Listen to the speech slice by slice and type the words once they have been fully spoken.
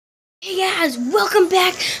Hey guys, welcome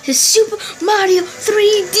back to Super Mario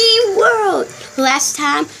 3D World! Last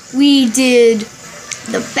time we did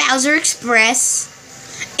the Bowser Express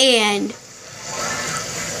and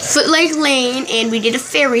Footlight Lane, and we did a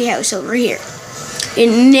fairy house over here.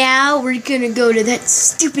 And now we're gonna go to that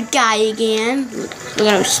stupid guy again. Look at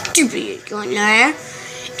how stupid he's going there.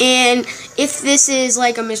 And if this is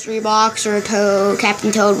like a mystery box or a Toad,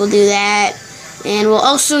 Captain Toad will do that. And we'll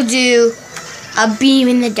also do a beam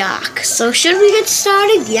in the dark. So should we get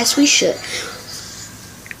started? Yes, we should.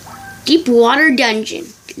 Deep Water Dungeon.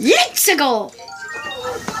 Let's go!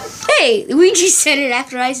 Hey, Luigi said it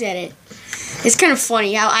after I said it. It's kind of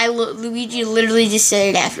funny how Luigi literally just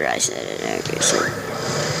said it after I said it. Okay, so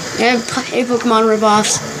hey, Pokemon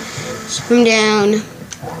ripoffs. Swim down.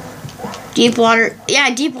 Deep water. Yeah,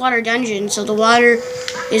 Deep Water Dungeon. So the water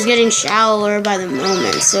is getting shallower by the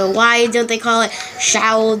moment. So why don't they call it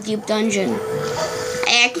Shallow Deep Dungeon?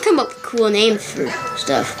 I can come up with cool names for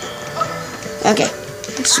stuff. Okay.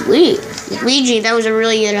 Sweet. Luigi, that was a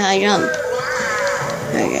really good high jump.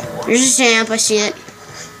 Okay. There's a stamp. I see it.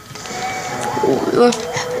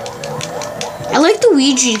 I like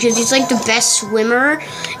Luigi because he's like the best swimmer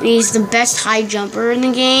and he's the best high jumper in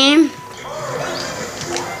the game.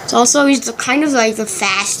 Also, he's kind of like the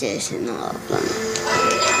fastest in all of them.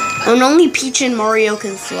 And only Peach and Mario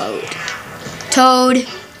can float. Toad.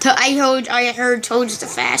 I heard Toad's the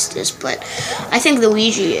fastest, but I think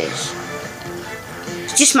Luigi is.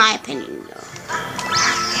 It's just my opinion, though.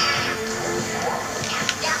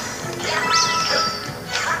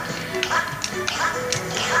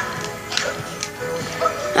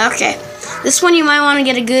 Okay, this one you might want to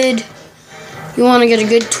get a good. You want to get a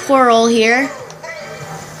good twirl here.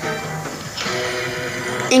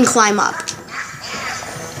 And climb up.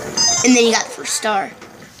 And then you got the first star.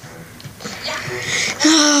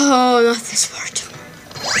 Oh, not this part.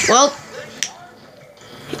 Well,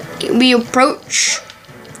 we approach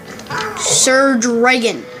Sir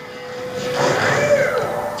Dragon.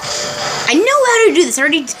 I know how to do this. I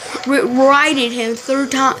already rided him 3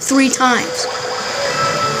 times.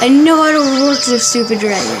 I know how to work this stupid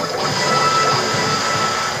dragon.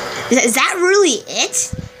 Is that really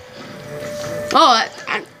it? Oh,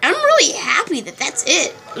 I'm really happy that that's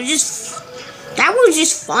it. That was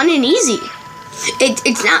just fun and easy.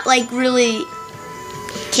 It's not like really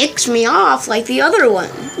kicks me off like the other one,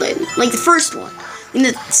 like the first one, and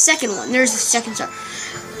the second one. There's the second star.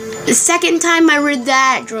 The second time I read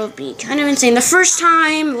that drove me kind of insane. The first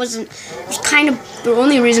time it was kind of the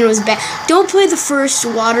only reason it was bad. Don't play the first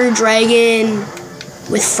water dragon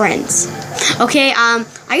with friends. Okay, I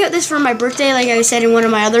got this for my birthday, like I said in one of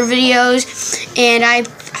my other videos, and I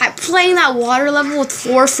playing that water level with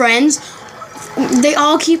 4 friends. They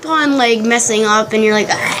all keep on like messing up, and you're like,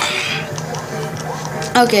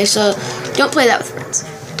 ah. Okay, so don't play that with friends.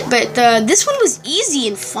 But this one was easy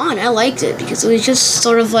and fun. I liked it because it was just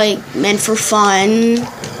sort of like meant for fun.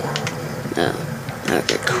 Oh,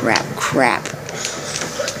 okay, crap.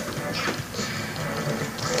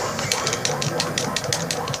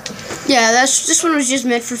 Yeah, this one was just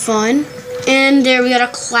meant for fun. And there we got a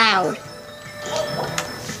cloud.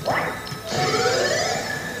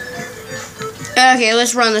 Okay,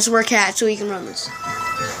 let's run this. We're cats, so we can run this.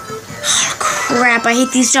 Oh, crap, I hate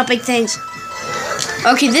these jumping things.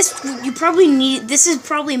 Okay, this is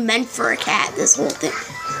probably meant for a cat, this whole thing.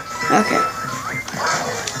 Okay.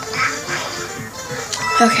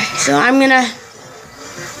 Okay, so I'm gonna...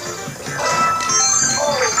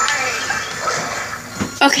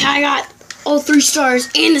 Okay, I got all 3 stars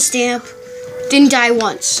and a stamp. Didn't die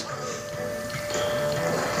once.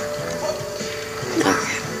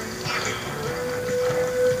 Okay.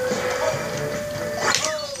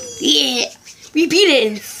 Yeah, we beat it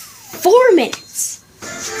in 4 minutes.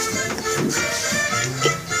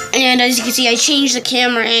 And as you can see, I changed the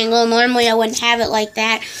camera angle. Normally I wouldn't have it like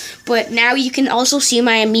that. But now you can also see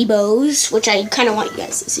my amiibos, which I kind of want you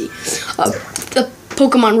guys to see. The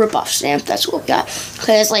Pokemon ripoff stamp, that's what we got.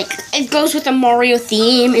 Because, like, it goes with the Mario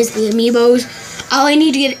theme, is the amiibos. All I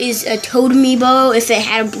need to get is a Toad amiibo. If it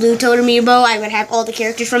had a blue Toad amiibo, I would have all the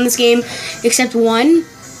characters from this game, except one.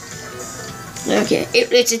 Okay,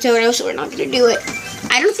 it's a Toad house, so we're not going to do it.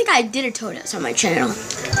 I don't think I did a Toad house on my channel.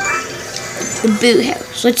 The Boo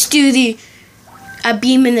house. Let's do a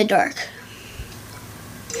beam in the dark.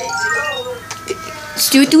 Let's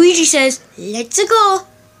do what Luigi says. Let's go.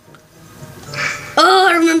 Oh,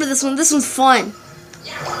 I remember this one. This one's fun.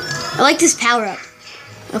 I like this power up.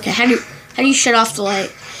 Okay, how do you shut off the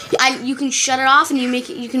light? You can shut it off and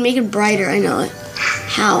you can make it brighter. I know it.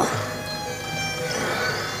 How?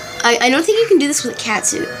 I don't think you can do this with a cat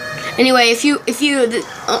suit. Anyway,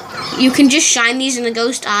 you can just shine these in the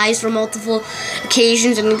ghost eyes for multiple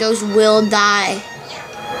occasions, and the ghost will die.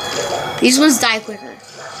 These ones die quicker.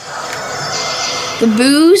 The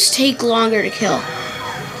boos take longer to kill.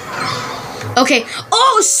 Okay.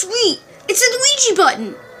 Oh, sweet! It's a Luigi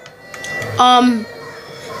button.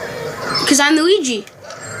 Because I'm Luigi.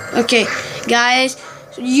 Okay, guys,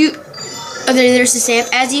 there's the stamp.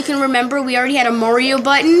 As you can remember, we already had a Mario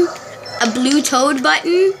button, a blue Toad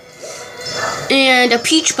button, and a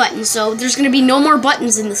Peach button. So there's going to be no more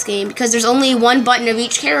buttons in this game because there's only one button of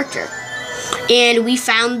each character. And we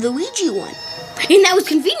found the Luigi one. And that was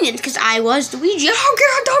convenient because I was Luigi. Oh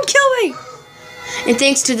God, don't kill me! And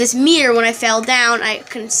thanks to this mirror, when I fell down, I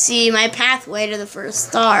can see my pathway to the first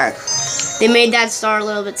star. They made that star a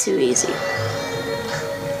little bit too easy.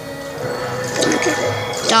 Okay.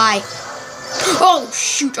 Die. Oh,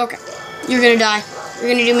 shoot. Okay. You're gonna die. You're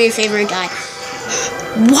gonna do me a favor and die.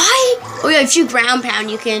 Why? Oh, yeah, if you ground pound,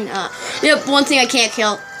 you can, yep, one thing I can't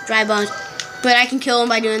kill, dry bones. But I can kill him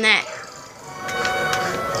by doing that.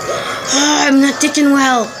 I'm not thinking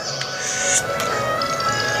well.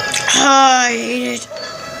 I hate it.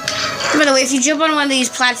 By the way, if you jump on one of these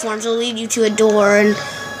platforms, it'll lead you to a door, and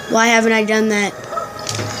why haven't I done that?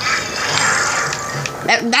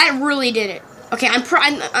 That really did it. Okay,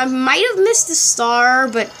 I might have missed the star,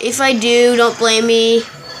 but if I do, don't blame me.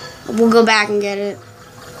 We'll go back and get it.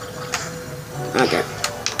 Okay.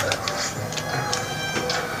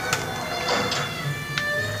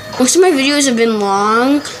 Most of my videos have been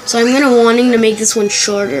long, so I'm wanting to make this one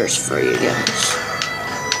shorter for you guys.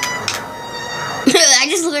 I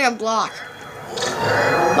just look like a block.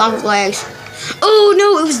 Block with legs. Oh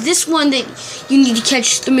no, it was this one that you need to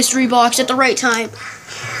catch the mystery box at the right time.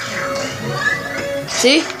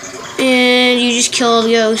 See? And you just kill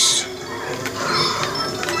the ghost.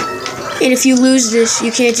 And if you lose this,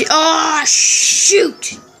 you can't do. Oh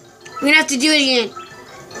shoot! I'm gonna have to do it again.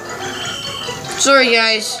 Sorry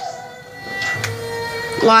guys.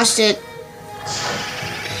 Lost it.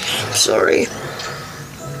 I'm sorry.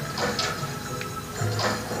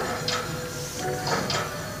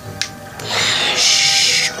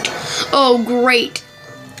 Oh, great.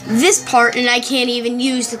 This part, and I can't even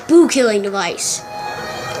use the boo killing device.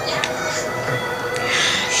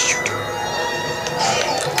 Shoot.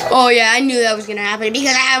 Oh, yeah, I knew that was going to happen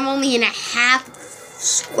because I'm only in a half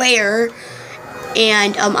square,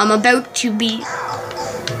 and I'm about to be... Oh,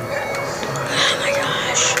 my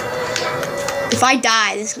gosh. If I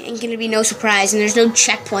die, this ain't going to be no surprise, and there's no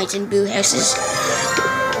checkpoints in boo houses.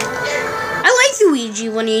 I like Luigi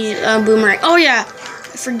when he's boomerang. Oh, yeah.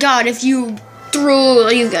 I forgot if you threw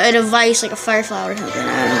a device like a fire flower or something.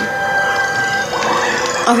 I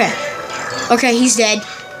don't know. Okay. Okay, he's dead.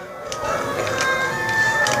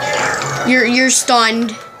 You're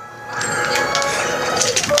stunned.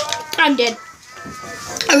 I'm dead.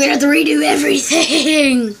 I'm gonna have to redo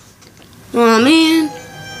everything. Oh man.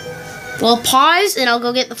 Well, pause and I'll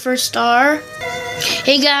go get the first star.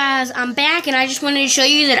 Hey guys, I'm back and I just wanted to show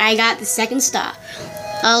you that I got the second star.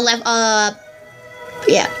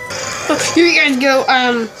 Yeah. Oh, here you guys go.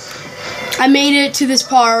 I made it to this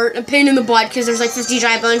part. A pain in the butt because there's like 50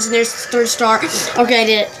 dry bones and there's the third star. Okay, I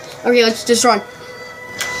did it. Okay, let's just run. Oh,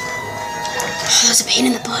 that's a pain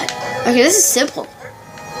in the butt. Okay, this is simple.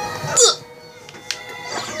 Ugh.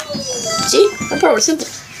 See? That part was simple.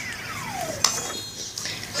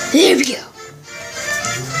 There we go.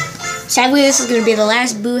 Sadly, this is going to be the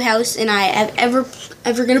last boo house and I have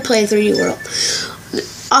ever going to play in 3D World.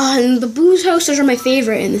 And the boo's houses are my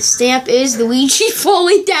favorite, and the stamp is Luigi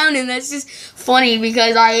falling down, and that's just funny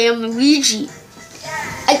because I am Luigi.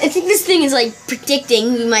 I think this thing is like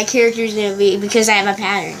predicting who my character is going to be because I have a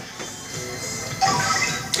pattern.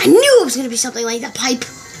 I knew it was going to be something like that pipe.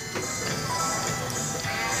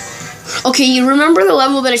 Okay, you remember the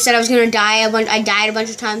level that I said I was going to die? I died a bunch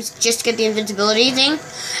of times just to get the invincibility thing?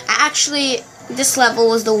 Actually, this level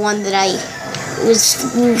was the one that I was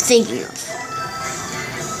thinking of.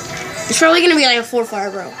 It's probably going to be like a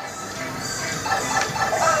 4-fire, bro.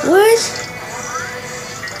 What?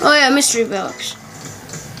 Oh, yeah, mystery box.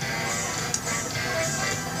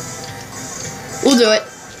 We'll do it.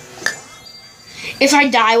 If I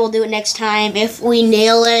die, we'll do it next time. If we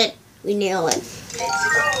nail it, we nail it.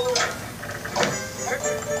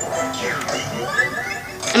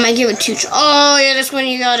 I might give it 2 tries. Oh, yeah, that's when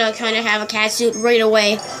you gotta kind of have a cat suit right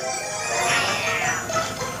away.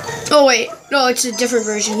 Oh, wait. No, it's a different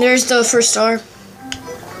version. There's the first star.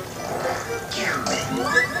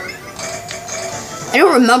 I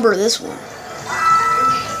don't remember this one.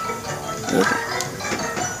 Okay.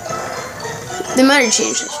 They might have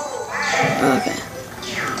changed this one. Okay.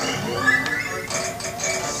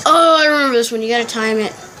 remember this one. You gotta time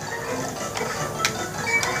it.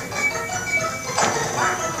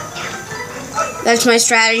 That's my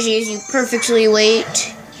strategy, is you perfectly wait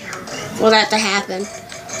for that to happen.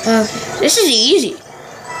 Okay. This is easy.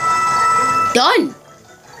 Done.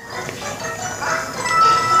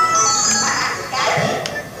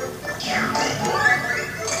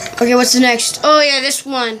 Okay, what's the next? Oh yeah, this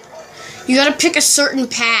one. You gotta pick a certain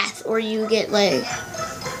path or you get like...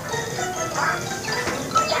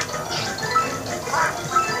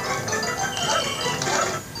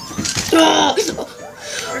 Oh,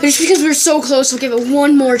 just because we're so close, I'll give it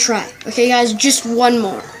one more try. Okay guys, just one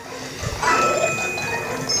more.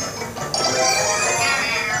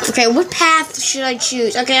 Okay, what path should I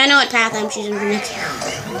choose? Okay, I know what path I'm choosing for next.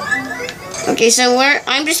 Okay, so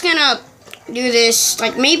I'm just gonna do this,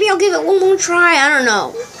 like, maybe I'll give it one more try, I don't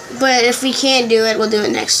know. But if we can't do it, we'll do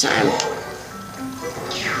it next time.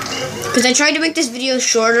 Because I tried to make this video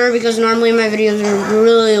shorter, because normally my videos are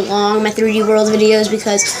really long, my 3D World videos,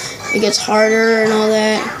 because it gets harder and all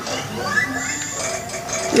that.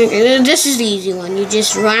 Okay, this is the easy one. You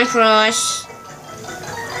just run across,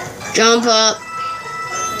 jump up.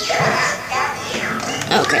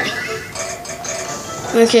 Okay.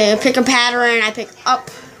 Okay, I pick a pattern, I pick up.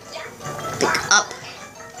 Pick up.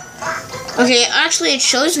 Okay, actually it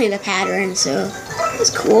shows me the pattern, so that's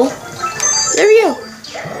cool. There we go.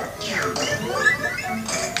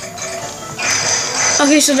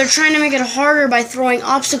 Okay, so they're trying to make it harder by throwing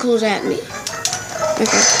obstacles at me.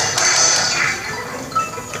 Okay.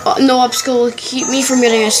 Oh, no obstacle will keep me from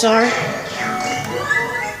getting a star.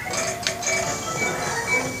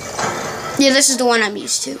 Yeah, this is the one I'm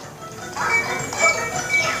used to.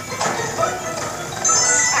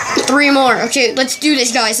 3 more. Okay, let's do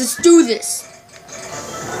this, guys. Let's do this.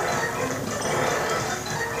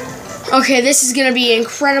 Okay, this is gonna be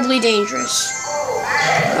incredibly dangerous.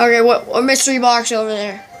 Okay, what mystery box over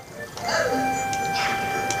there?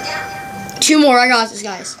 2 more. I got this,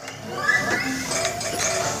 guys.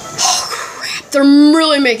 Oh, crap. They're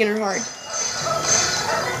really making it hard.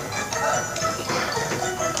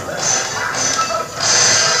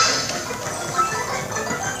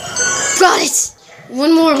 Got it!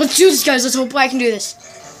 1 more. Let's do this, guys. Let's hope I can do this.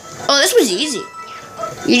 Oh, this was easy.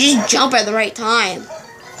 You just jump at the right time.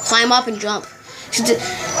 Climb up and jump.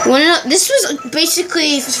 This was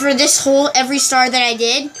basically for this whole every star that I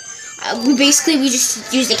did. We just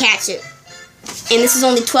used a cat suit. And this is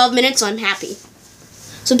only 12 minutes, so I'm happy.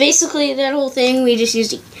 So basically, that whole thing, we just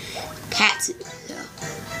used a cat suit. So.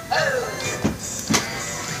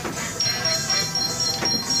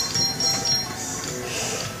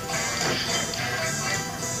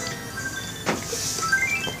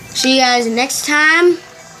 See you guys next time.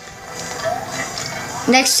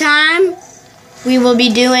 Next time, we will be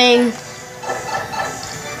doing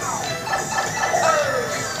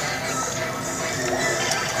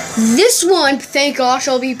this one. Thank gosh,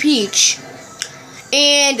 I'll be Peach.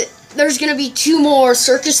 And there's going to be 2 more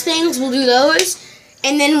circus things. We'll do those.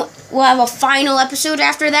 And then we'll have a final episode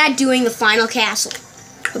after that doing the final castle.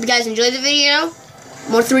 Hope you guys enjoyed the video.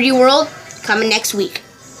 More 3D World coming next week.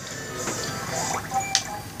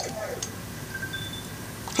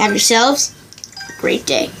 Have yourselves a great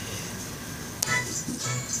day.